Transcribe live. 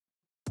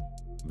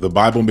The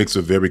Bible makes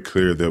it very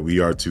clear that we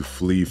are to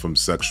flee from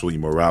sexual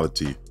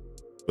immorality.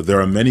 But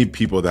there are many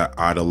people that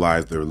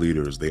idolize their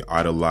leaders. They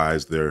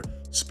idolize their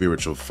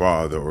spiritual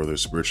father or their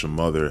spiritual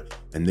mother.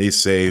 And they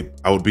say,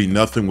 I would be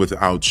nothing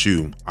without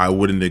you. I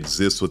wouldn't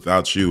exist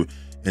without you.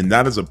 And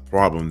that is a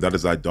problem. That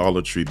is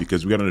idolatry,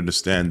 because we got to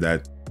understand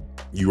that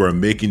you are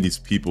making these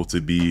people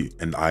to be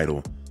an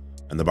idol.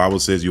 And the Bible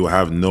says, you will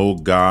have no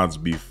gods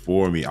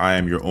before me. I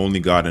am your only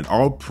God, and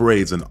all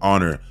praise and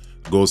honor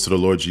goes to the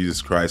Lord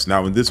Jesus Christ.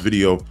 Now, in this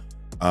video,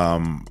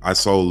 I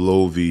saw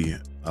Lovy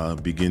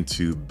begin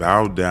to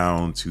bow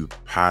down to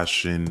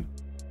Passion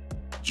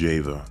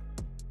Java.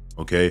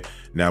 Okay.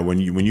 Now, when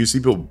you see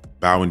people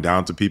bowing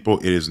down to people,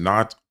 it is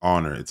not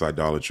honor, it's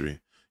idolatry.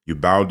 You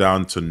bow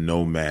down to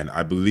no man.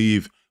 I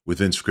believe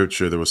within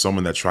scripture, there was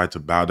someone that tried to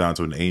bow down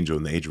to an angel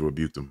and the angel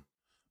rebuked him.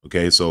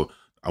 Okay. So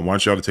I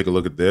want y'all to take a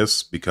look at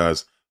this,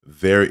 because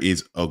there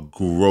is a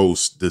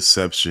gross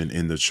deception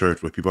in the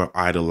church where people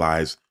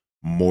idolize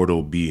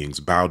mortal beings,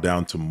 bow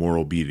down to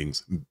moral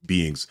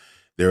beings.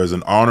 There is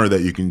an honor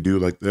that you can do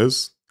like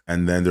this,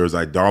 and then there's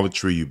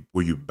idolatry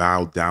where you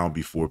bow down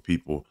before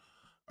people.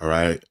 All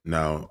right,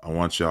 now I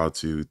want y'all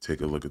to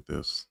take a look at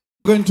this.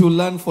 I'm going to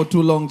learn for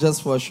too long,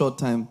 just for a short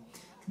time,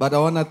 but I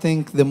want to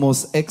thank the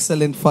most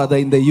excellent father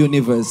in the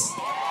universe,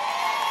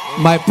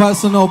 my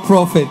personal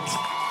prophet.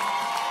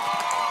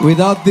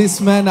 Without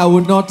this man, I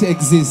would not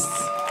exist.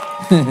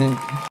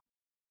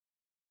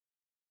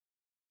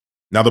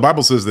 Now, the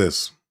Bible says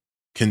this: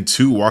 can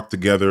two walk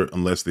together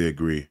unless they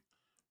agree?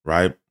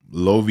 Right?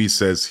 Lovy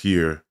says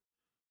here,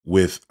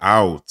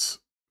 without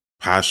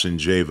Passion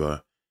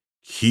Java,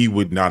 he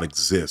would not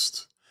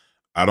exist.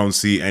 I don't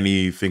see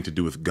anything to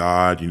do with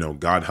God. You know,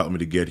 God helped me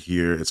to get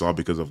here. It's all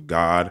because of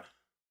God.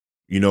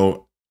 You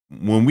know,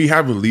 when we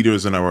have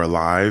leaders in our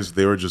lives,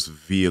 they are just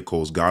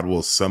vehicles. God will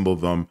assemble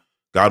them.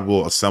 God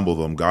will assemble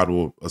them. God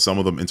will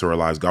assemble them into our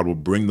lives. God will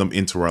bring them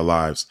into our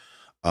lives.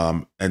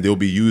 And they'll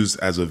be used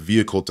as a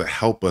vehicle to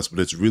help us, but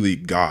it's really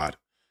God.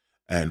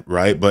 And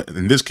right. But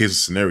in this case,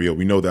 scenario,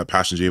 we know that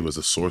Passion Java is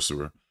a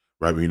sorcerer,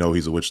 right? We know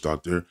he's a witch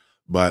doctor,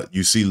 but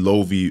you see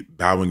Lovy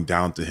bowing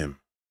down to him,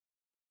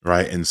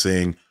 right? And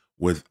saying,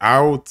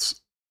 without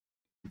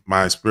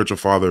my spiritual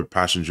father,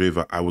 Passion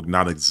Java, I would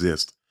not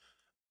exist.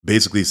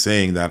 Basically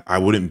saying that I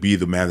wouldn't be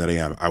the man that I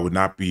am. I would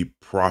not be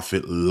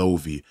Prophet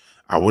Lovy.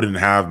 I wouldn't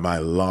have my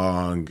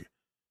long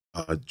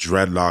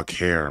dreadlock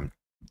hair.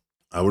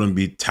 I wouldn't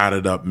be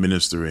tatted up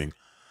ministering.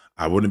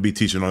 I wouldn't be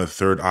teaching on the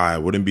third eye. I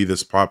wouldn't be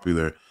this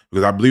popular.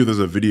 Because I believe there's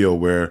a video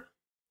where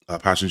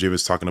Passion Java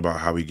is talking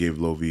about how he gave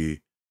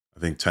Lovy, I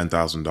think,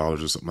 $10,000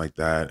 or something like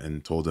that,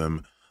 and told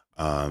him,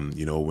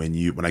 you know,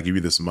 when I give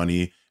you this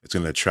money, it's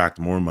going to attract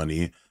more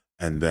money,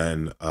 and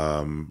then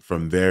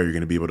from there you're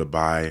going to be able to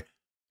buy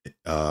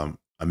 $1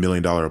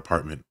 million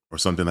apartment or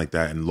something like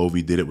that. And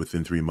Lovy did it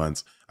within 3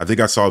 months. I think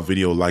I saw a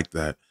video like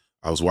that.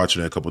 I was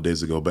watching it a couple of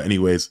days ago. But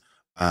anyways,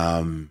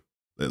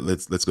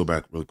 let's go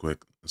back really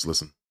quick. Let's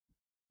listen.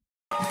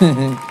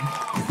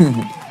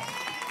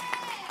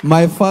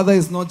 My father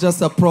is not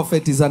just a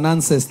prophet, he's an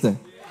ancestor.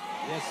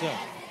 Yes,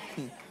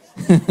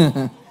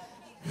 sir.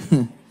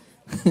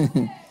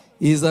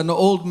 He's an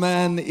old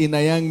man in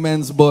a young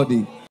man's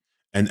body.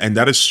 And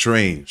that is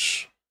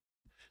strange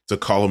to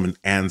call him an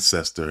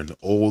ancestor, an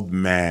old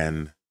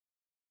man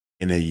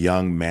in a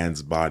young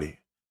man's body.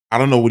 I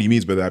don't know what he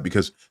means by that,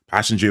 because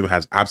Passion Java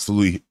has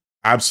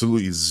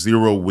absolutely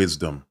zero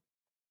wisdom.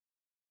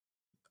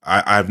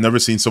 I've never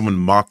seen someone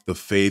mock the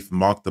faith,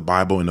 mock the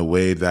Bible in a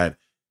way that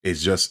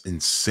is just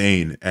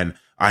insane. And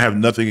I have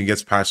nothing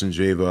against Passion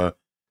Java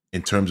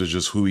in terms of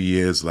just who he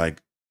is,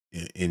 like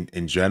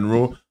in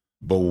general,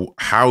 but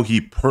how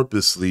he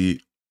purposely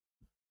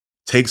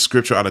takes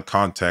scripture out of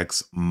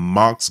context,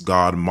 mocks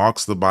God,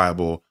 mocks the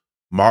Bible,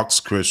 mocks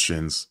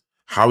Christians.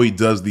 How he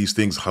does these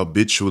things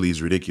habitually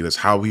is ridiculous.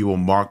 How he will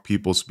mock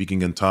people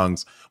speaking in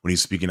tongues when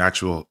he's speaking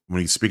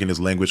his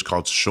language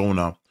called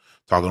Shona,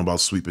 talking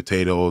about sweet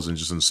potatoes and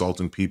just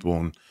insulting people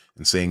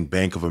and saying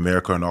Bank of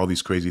America and all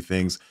these crazy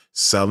things,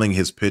 selling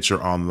his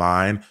picture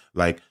online.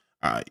 Like,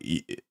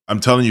 I'm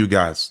telling you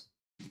guys,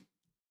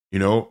 you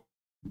know,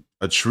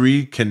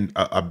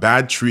 a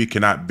bad tree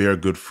cannot bear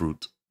good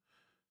fruit.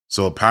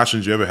 So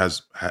Passion Java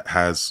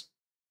has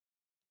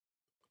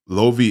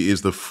Lovy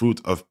is the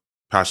fruit of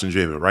Passion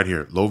Java right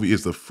here. Lovy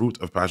is the fruit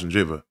of Passion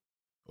Java.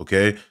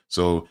 Okay,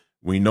 so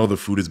we know the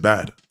fruit is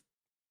bad.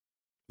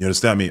 You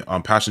understand me?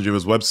 On Passion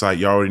Java's website,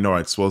 you already know I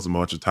exposed him a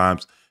bunch of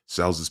times,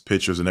 sells his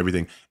pictures and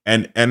everything.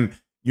 And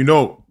you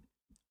know,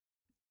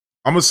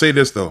 I'm gonna say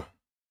this though.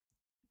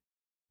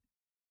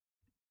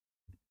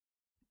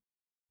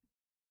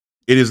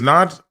 It is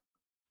not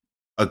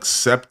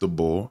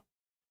acceptable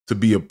to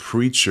be a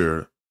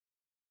preacher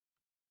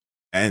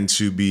and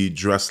to be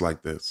dressed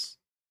like this.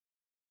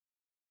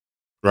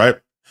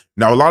 Right?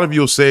 Now, a lot of you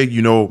will say,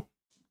 you know,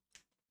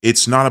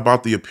 it's not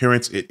about the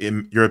appearance.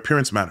 Your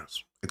appearance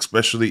matters,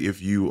 especially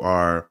if you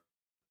are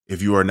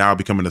now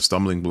becoming a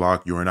stumbling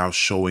block. You are now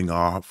showing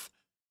off.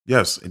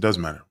 Yes, it does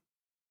matter.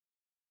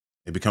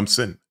 It becomes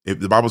sin. If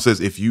the Bible says,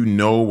 if you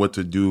know what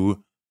to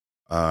do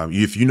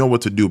If you know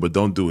what to do, but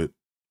don't do it,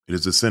 it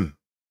is a sin,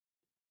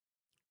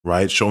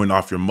 right? Showing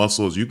off your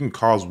muscles, you can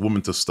cause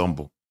women to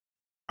stumble.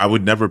 I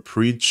would never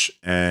preach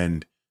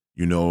and,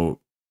 you know,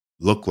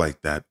 look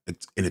like that.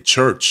 It's in a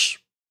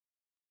church,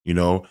 you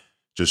know,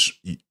 just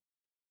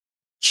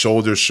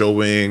shoulders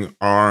showing,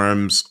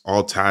 arms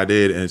all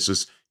tatted, and it's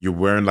just you're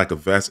wearing like a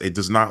vest. It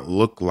does not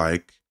look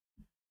like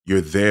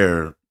you're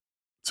there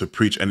to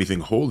preach anything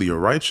holy or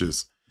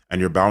righteous,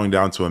 and you're bowing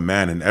down to a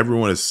man, and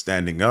everyone is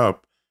standing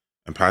up,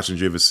 and Pastor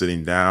Jave is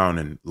sitting down,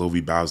 and Lovy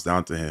bows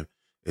down to him.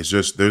 It's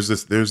just there's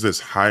this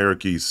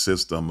hierarchy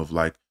system of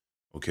like,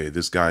 okay,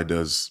 this guy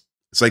does.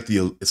 It's like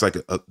the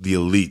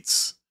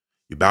elites.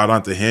 You bow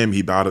down to him,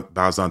 he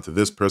bows down to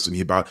this person,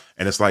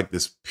 and it's like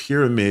this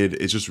pyramid.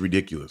 It's just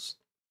ridiculous,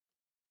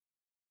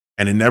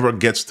 and it never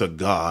gets to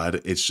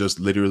God. It's just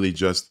literally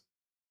just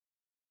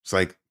it's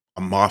like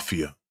a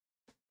mafia.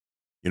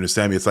 You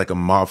understand me? It's like a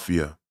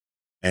mafia,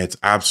 and it's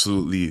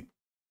absolutely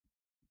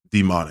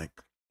demonic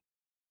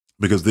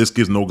because this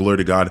gives no glory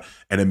to God,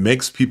 and it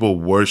makes people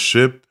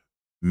worship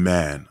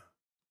man.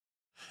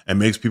 It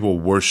makes people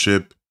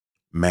worship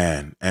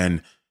man,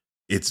 and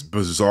it's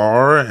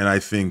bizarre, and I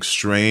think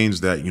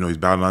strange that he's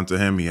bowing onto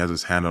him. He has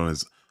his hand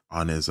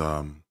on his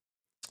um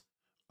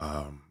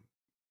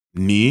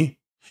knee.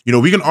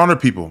 We can honor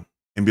people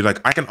and be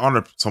like, I can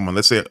honor someone.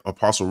 Let's say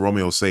Apostle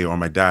Romeo say, or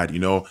my dad,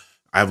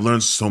 I've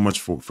learned so much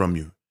from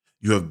you.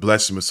 You have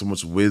blessed me with so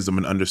much wisdom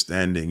and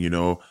understanding,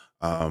 you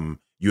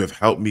have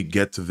helped me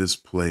get to this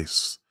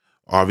place.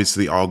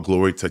 Obviously, all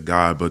glory to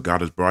God, but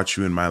God has brought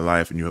you in my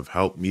life and you have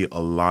helped me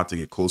a lot to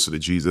get closer to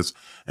Jesus.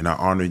 And I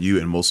honor you.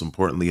 And most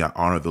importantly, I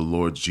honor the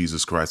Lord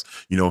Jesus Christ,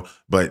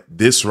 but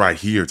this right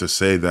here to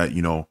say that,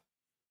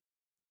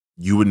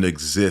 you wouldn't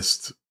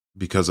exist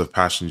because of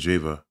Passion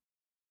Java.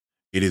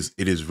 It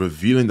is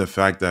revealing the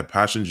fact that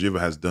Passion Java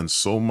has done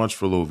so much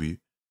for Lovy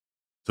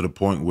to the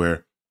point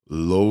where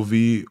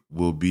Lovy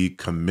will be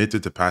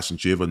committed to Passion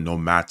Java no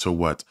matter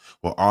what.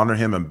 Will honor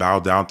him and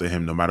bow down to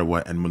him no matter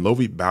what. And when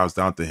Lovy bows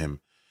down to him,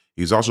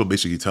 he's also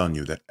basically telling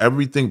you that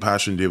everything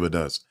Passion Java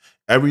does,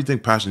 everything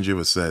Passion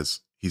Java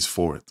says, he's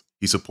for it.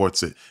 He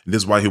supports it. And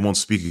this is why he won't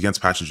speak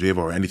against Passion Java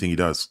or anything he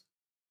does.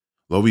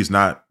 Lovy's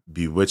not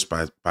bewitched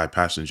by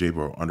Passion Java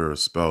or under a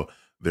spell.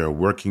 They're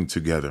working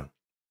together.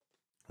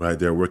 Right,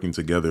 they're working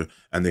together,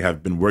 and they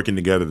have been working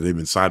together. They've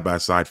been side by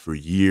side for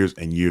years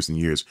and years and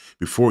years.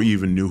 Before you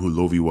even knew who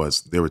Lovy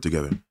was, they were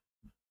together.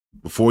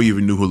 Before you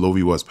even knew who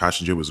Lovy was,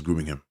 Passion Java was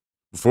grooming him.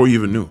 Before you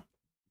even knew.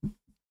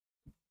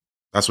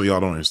 That's what y'all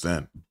don't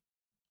understand.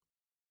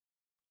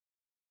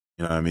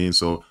 You know what I mean?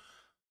 So,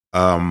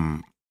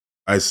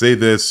 I say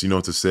this,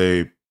 to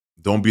say,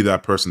 don't be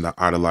that person that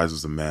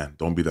idolizes a man.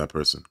 Don't be that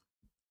person.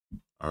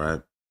 All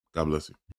right. God bless you.